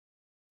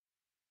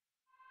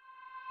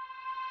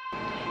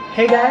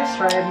Hey guys,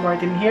 Ryan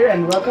Martin here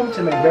and welcome to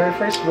my very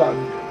first vlog.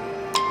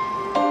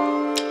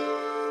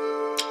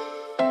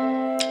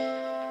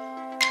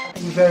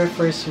 Ating very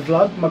first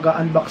vlog,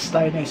 mag-unbox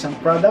tayo ng isang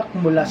product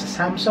mula sa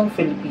Samsung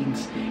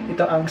Philippines.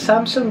 Ito ang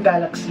Samsung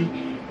Galaxy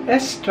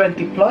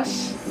S20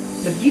 Plus,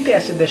 the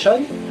BTS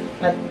edition,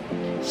 at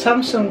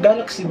Samsung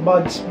Galaxy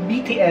Buds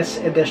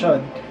BTS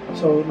edition.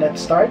 So let's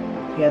start.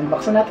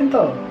 I-unbox na natin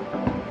to.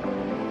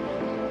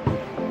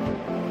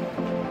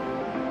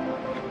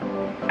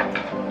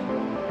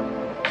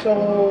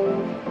 So,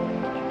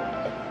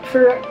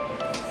 for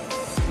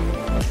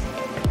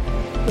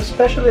the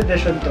special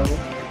edition to,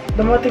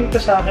 dumating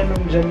to sa akin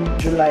noong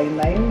July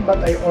 9,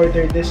 but I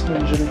ordered this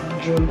noong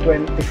June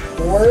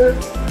 24,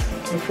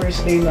 yung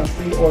first day ng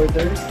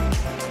pre-order.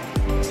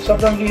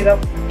 Sobrang hirap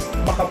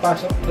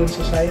makapasok dun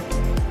sa site.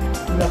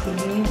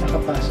 Luckily,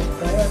 nakapasok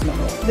tayo at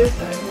naka-order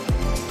tayo.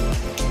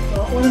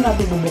 Una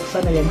natin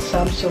bubuksan na yung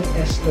Samsung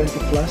S20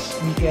 Plus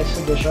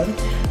BTS edition.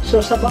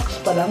 So, sa box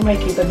pa lang,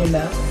 makikita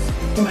nila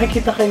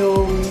makikita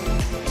kayong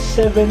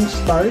 7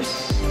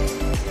 stars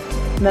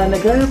na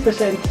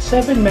nagre-represent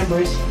 7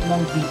 members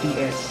ng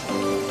BTS.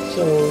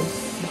 So,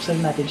 buksan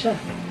natin siya.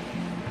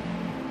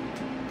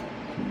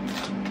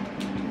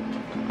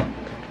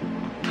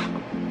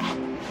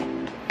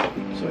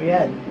 So,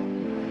 yan.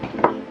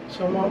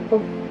 So,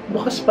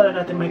 bukas pala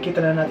natin,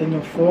 makikita na natin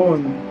yung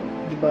phone.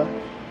 Diba?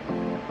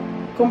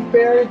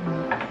 Compared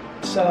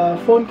sa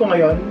phone ko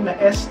ngayon na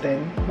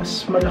S10,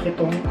 mas malaki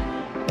tong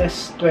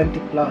S20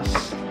 Plus.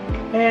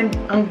 And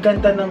ang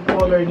ganda ng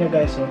color niya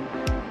guys, oh.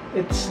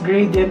 It's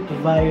gradient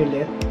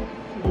violet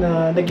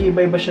na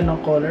nag-iiba-iba siya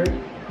ng color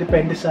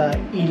depende sa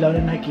ilaw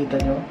na nakikita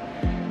nyo.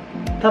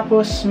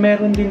 Tapos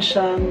meron din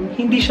siyang,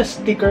 hindi siya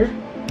sticker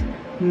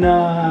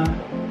na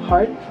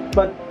heart,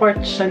 but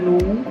part siya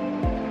nung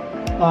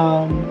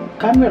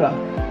camera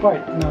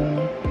part ng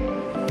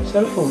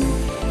cellphone.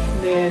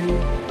 Then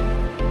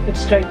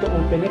let's try to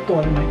open it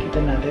kung ano makikita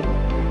natin.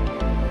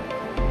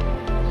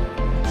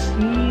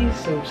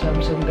 So,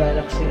 Samsung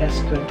Galaxy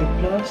S20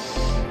 Plus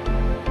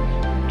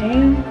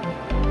and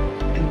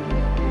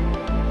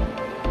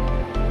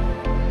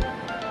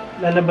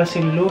lalabas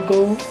yung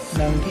logo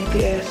ng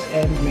BTS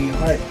and may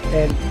heart.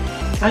 And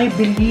I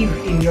believe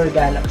in your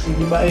Galaxy.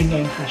 Diba ayun nga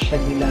yung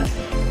hashtag nila?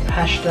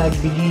 Hashtag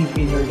believe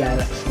in your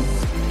Galaxy.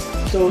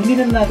 So,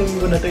 hindi na natin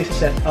muna ito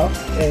isa-set up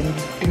and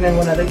tingnan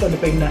mo natin kung ano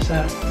pa yung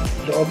nasa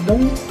loob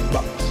ng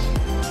box.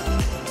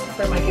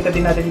 Para makikita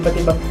din natin iba't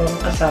ibang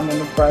kasama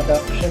ng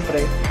product.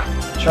 Siyempre,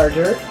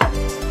 charger,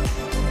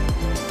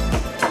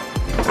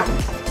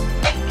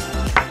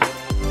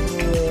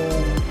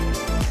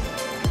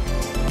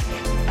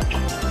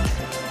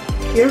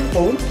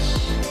 earphones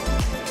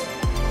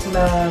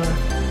na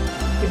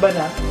iba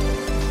na,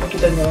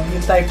 nakita nyo,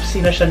 yung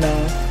Type-C na siya na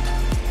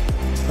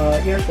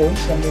earphones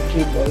na may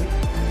cable,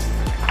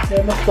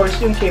 then of course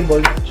yung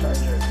cable ng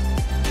charger.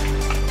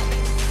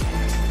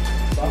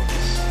 Box.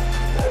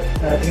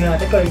 Tingnan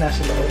natin kung yung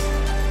nasa loob.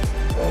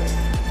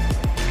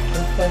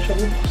 Para siya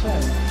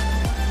bubuksan.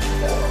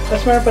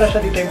 Tapos meron pala siya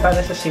dito yung para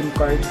sa SIM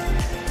card.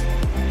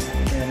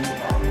 Ayan.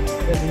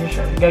 Pwede nyo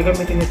siya.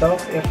 Gagamitin ito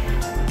if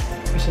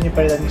gusto nyo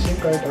palitan yung SIM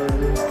card or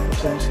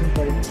buksan yung SIM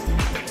card.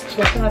 So,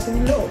 buksan natin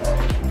yung loob.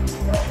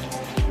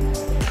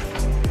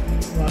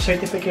 Mga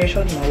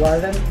certification, mga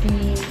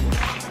warranty.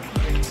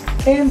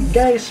 And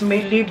guys,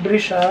 may libre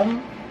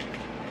siyang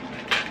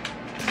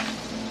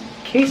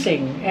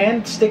casing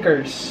and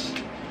stickers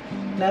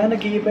na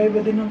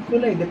nag-iiba-iba din ng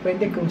kulay.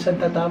 Depende kung saan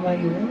tatama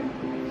yung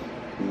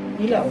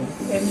ilaw.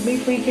 And may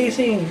free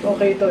casing.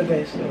 Okay ito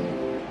guys.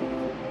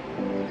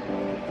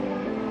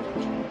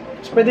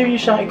 So pwede nyo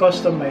siyang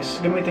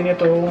i-customize. Gamitin nyo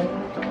itong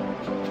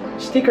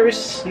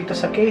stickers dito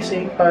sa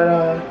casing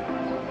para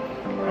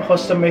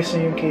i-customize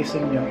nyo yung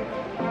casing nyo.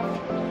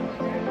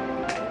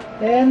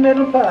 And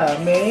meron pa.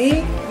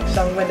 May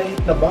isang maliit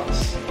na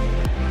box.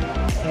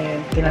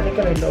 And tinatin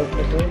ko na yung loob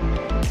nito.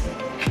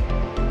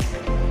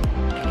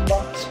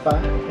 Box pa.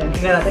 And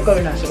tingnan natin kung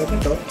yung nasa loob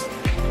nito.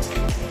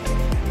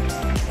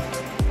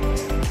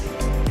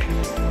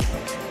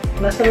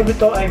 Nasa loob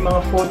ito ay mga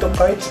photo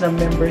cards ng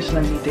members ng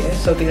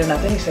BTS. So, tingnan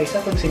natin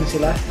isa-isa kung sino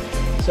sila.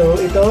 So,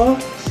 ito,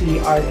 si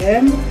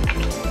RM,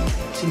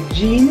 si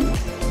Jin,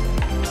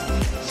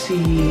 si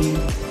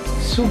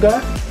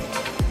Suga,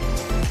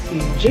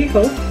 si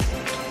J-Hope,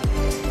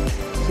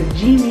 si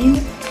Jimin,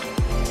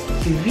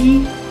 si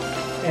V,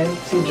 and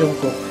si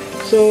Jungkook.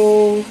 So,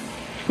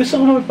 gusto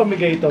ko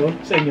magpamigay ito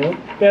sa inyo.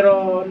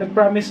 Pero,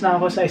 nag-promise na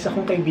ako sa isa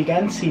kong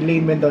kaibigan, si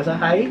Lane Mendoza.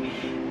 Hi!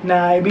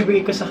 Na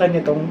ibibigay ko sa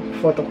kanya tong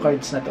photo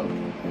cards na to.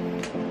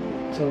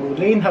 So,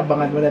 Lane,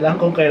 habangan mo na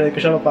lang kung kailan ko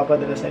siya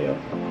mapapadala sa'yo.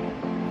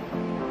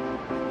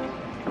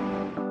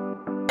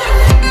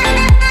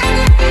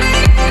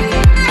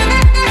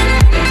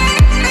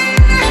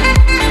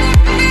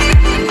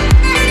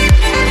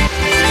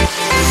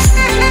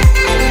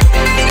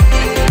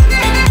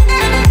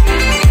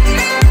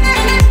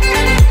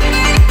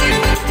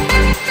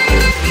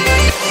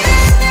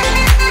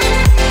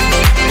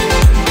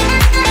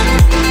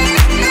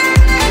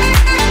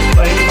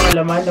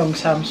 laman ng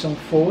Samsung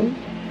phone.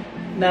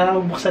 na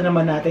buksan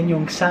naman natin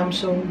yung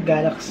Samsung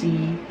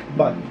Galaxy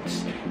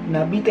Buds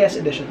na BTS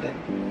edition din.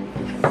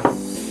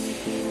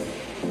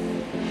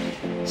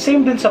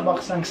 Same din sa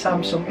box ng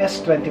Samsung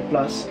S20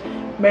 Plus.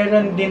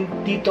 Meron din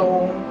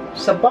dito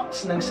sa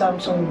box ng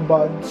Samsung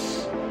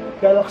Buds,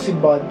 Galaxy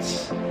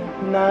Buds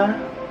na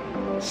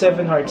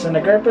 7 hearts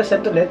na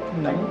nag-represent ulit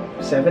ng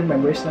 7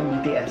 members ng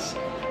BTS.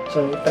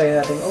 So, try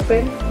natin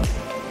open.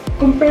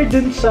 Compared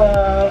dun sa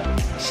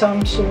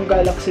Samsung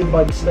Galaxy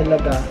Buds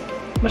talaga,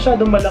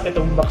 masyadong malaki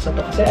itong box na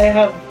to. Kasi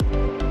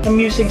I'm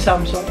using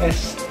Samsung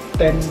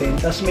S10 din.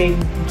 Tapos may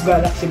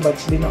Galaxy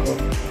Buds din ako.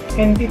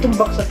 And itong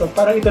box na to,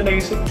 parang ito na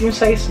yung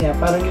size niya,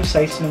 parang yung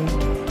size ng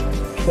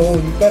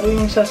phone. Pero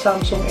yung sa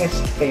Samsung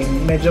S10,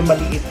 medyo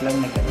maliit lang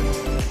na ganun.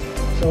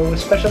 So,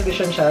 special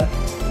edition siya,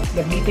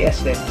 the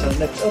BTS din. So,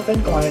 let's open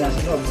kung ano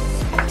nasa loob.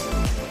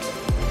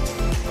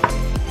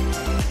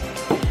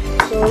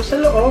 So,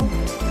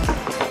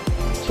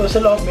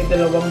 sa loob may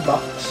dalawang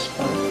box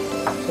pa.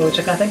 So,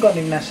 check natin kung ano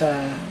yung nasa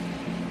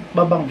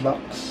babang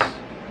box.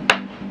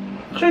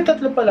 Actually,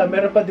 tatlo pala.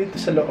 Meron pa dito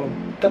sa loob.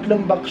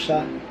 Tatlong box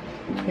siya.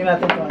 Tingnan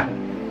natin kung ano.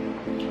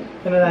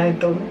 Tingnan natin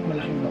itong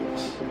malaking box.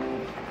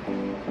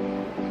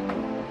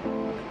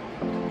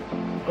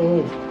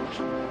 Oh.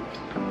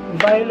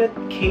 Violet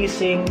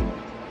casing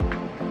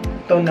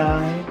ito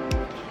ng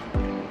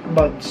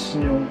buds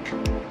nyo.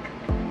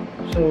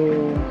 So,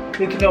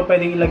 dito nyo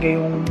pwede ilagay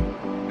yung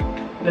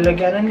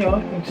lalagyanan nyo,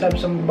 yung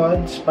Samsung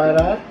Buds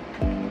para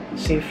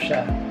safe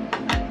siya.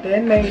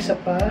 Then, may isa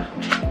pa.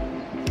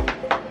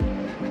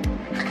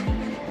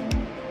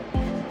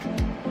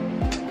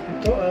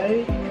 Ito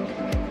ay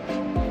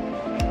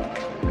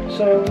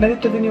so,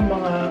 nandito din yung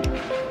mga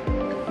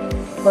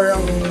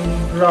parang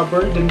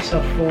rubber dun sa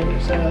phone,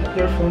 sa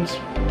earphones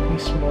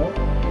mismo.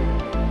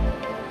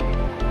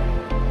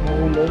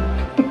 Mahulog.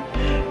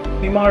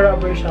 May mga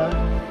rubber siya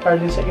para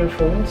din sa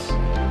earphones.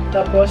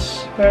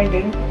 Tapos, meron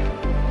din,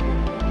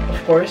 of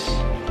course,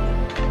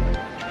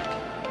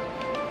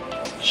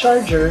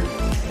 charger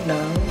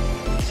ng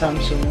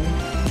Samsung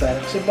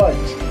Galaxy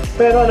Buds.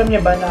 Pero alam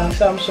niyo ba na ang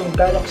Samsung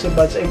Galaxy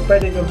Buds ay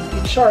pwede nyo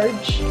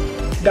i-charge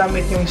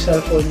gamit yung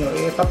cellphone nyo.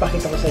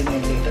 Ipapakita ko sa inyo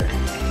later.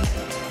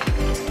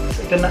 So,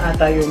 ito na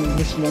ata yung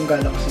mismong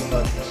Galaxy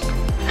Buds.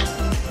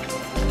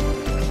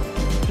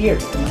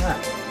 Here, ito na nga.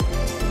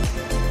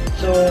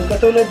 So,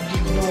 katulad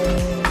nung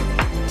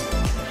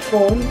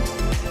phone,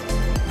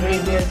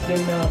 gradient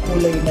din na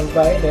kulay ng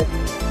violet,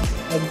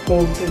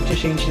 nag-code to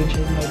change din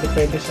siya na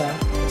depende sa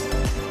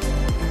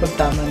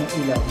pagtama ng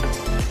ilaw.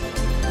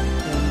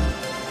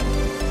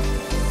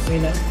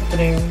 Ayun na, ito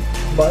na yung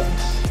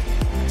buds.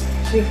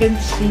 So you can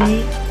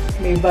see,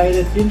 may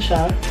violet din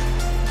siya,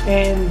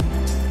 and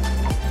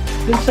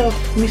dun sa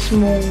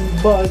mismong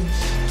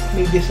buds,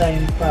 may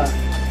design pa.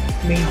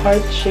 May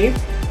heart shape,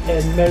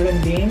 and meron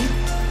din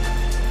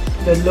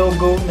the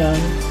logo ng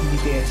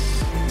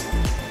BTS.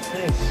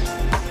 Nice.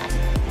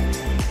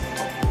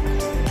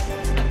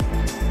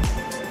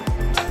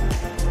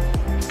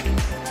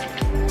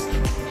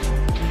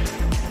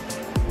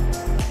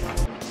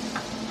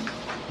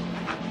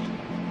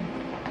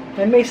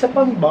 And may isa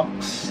pang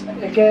box.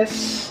 I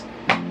guess,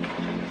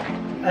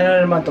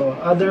 ano naman to?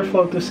 Other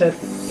photo set.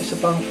 Isa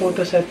pang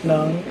photo set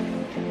ng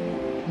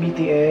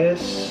BTS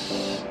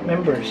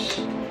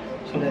members.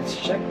 So let's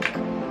check.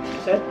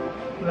 Set.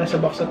 Nasa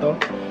box na to.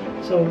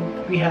 So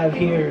we have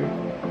here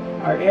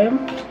RM,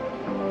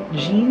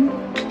 Jin,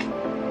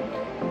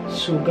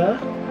 Suga,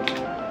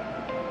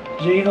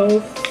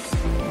 J-Hope,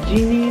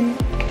 Jimin,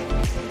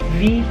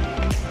 V,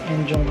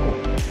 and Jungkook.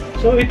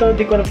 So ito,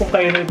 di ko na kung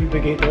kayo na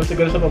ibibigay ito.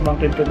 Siguro sa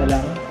pamangkin ko na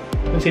lang.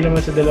 Kung sino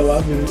man sa dalawa,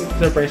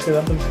 surprise ko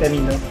lang kung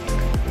kanino.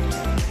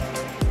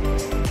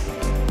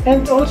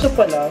 And also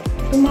pala,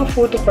 itong mga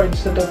photo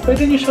cards na to,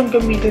 pwede nyo siyang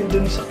gamitin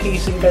dun sa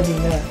casing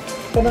kanina.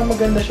 Parang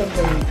maganda siyang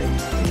gamitin.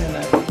 Tingnan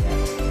natin yan.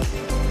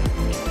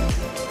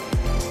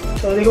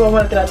 So, di ko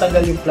pa man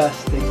tinatanggal yung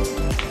plastic.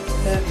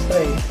 Let's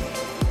try.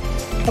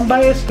 Ang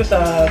bias ko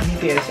sa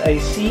BTS ay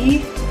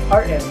si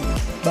RM.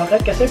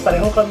 Bakit? Kasi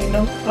pareho kami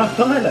ng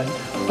pangalan.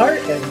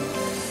 RM.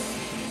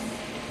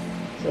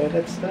 So,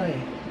 let's try.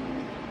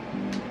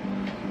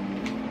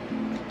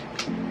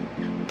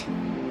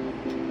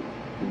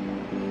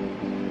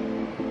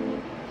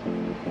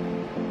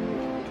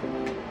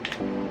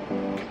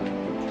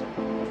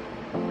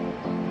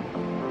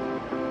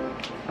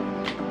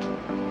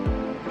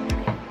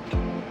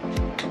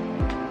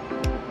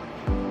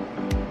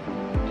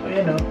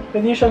 Ayan o,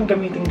 pwede nyo siyang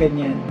gamitin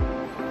ganyan.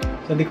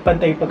 So, hindi ko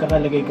pantay yung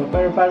pagkakalagay ko.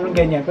 Pero parang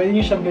ganyan, pwede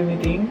nyo siyang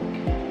gamitin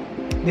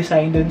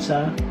design dun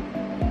sa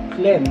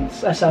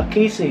lens, sa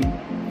casing.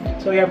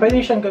 So, yeah, pwede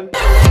nyo siyang gamitin.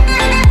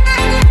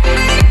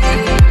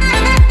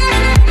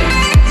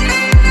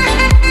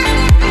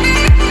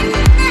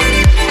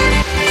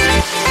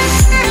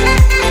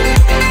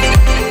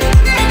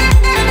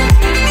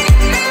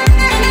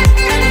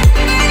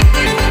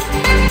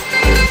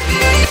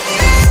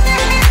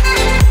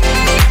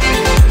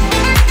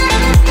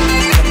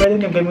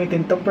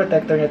 gamitin tong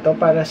protector nito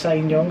para sa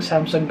inyong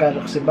Samsung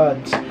Galaxy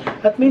Buds.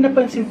 At may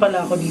napansin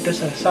pala ako dito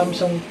sa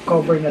Samsung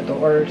cover na to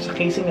or sa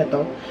casing na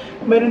to,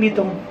 meron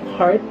ditong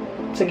heart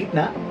sa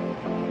gitna.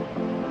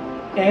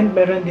 And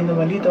meron din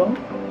naman dito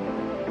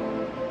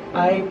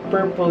ay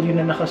purple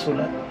yun na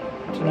nakasulat.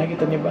 So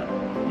nakikita niyo ba?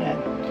 Yan.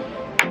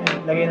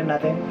 Lagay na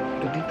natin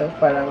ito dito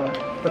para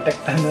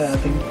protektahan na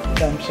natin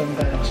Samsung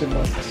Galaxy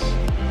Buds.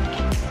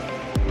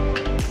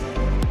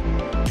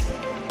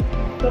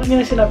 Pero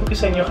yun ang sinabi ko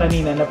sa inyo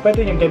kanina na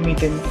pwede nyo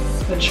gamitin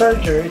na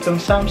charger itong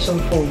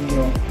Samsung phone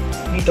nyo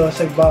dito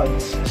sa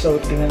buds.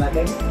 So, tingnan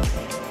natin.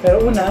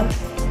 Pero una,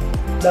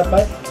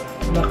 dapat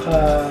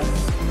naka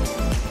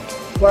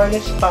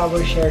wireless power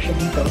share siya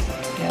dito.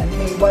 Yan,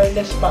 may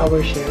wireless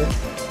power share.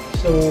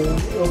 So,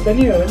 open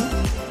nyo yun.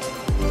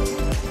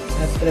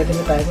 At ready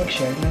na tayo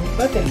mag-share ng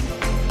battery.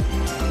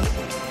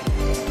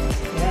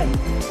 Yan.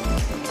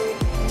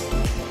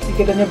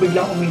 Ikita nyo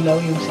biglang umilaw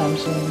yung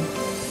Samsung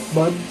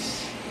buds.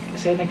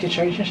 Kasi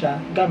nag-charge na siya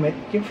gamit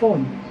yung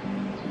phone.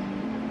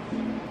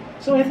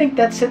 So I think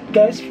that's it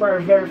guys for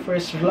our very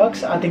first vlog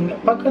sa ating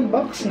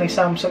pag-unbox ng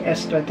Samsung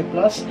S20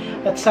 Plus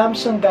at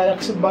Samsung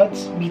Galaxy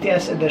Buds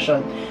BTS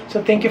Edition. So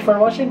thank you for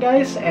watching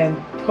guys and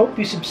hope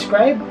you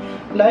subscribe,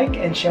 like,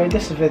 and share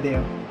this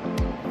video.